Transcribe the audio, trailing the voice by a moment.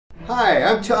Hi,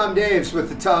 I'm Tom Daves with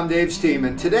the Tom Daves team,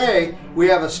 and today we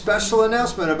have a special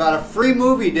announcement about a free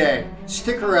movie day.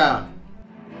 Stick around.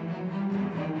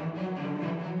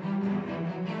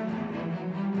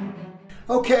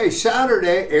 Okay,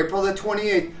 Saturday, April the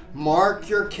 28th, mark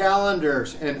your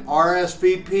calendars and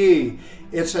RSVP.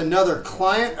 It's another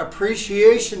Client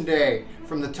Appreciation Day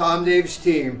from the Tom Daves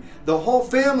team. The whole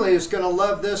family is going to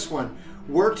love this one.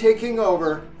 We're taking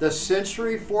over the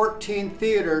Century 14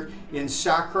 Theater in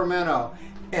Sacramento,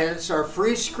 and it's our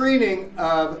free screening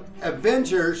of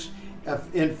Avengers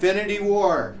Infinity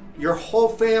War. Your whole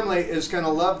family is going to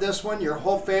love this one. Your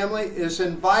whole family is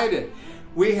invited.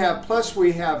 We have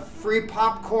free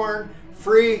popcorn,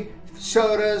 free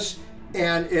sodas,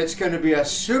 and it's going to be a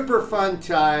super fun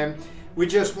time. We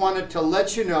just wanted to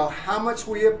let you know how much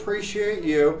we appreciate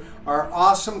you, our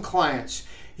awesome clients.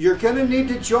 You're going to need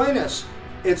to join us.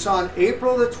 It's on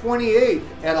April the 28th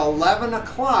at 11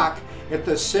 o'clock at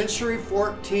the Century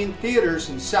 14 Theaters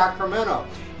in Sacramento.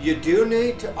 You do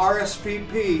need to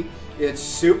RSVP. It's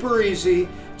super easy.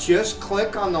 Just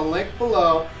click on the link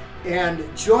below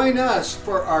and join us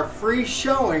for our free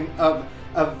showing of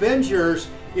Avengers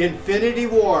Infinity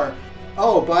War.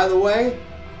 Oh, by the way,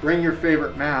 bring your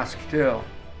favorite mask too.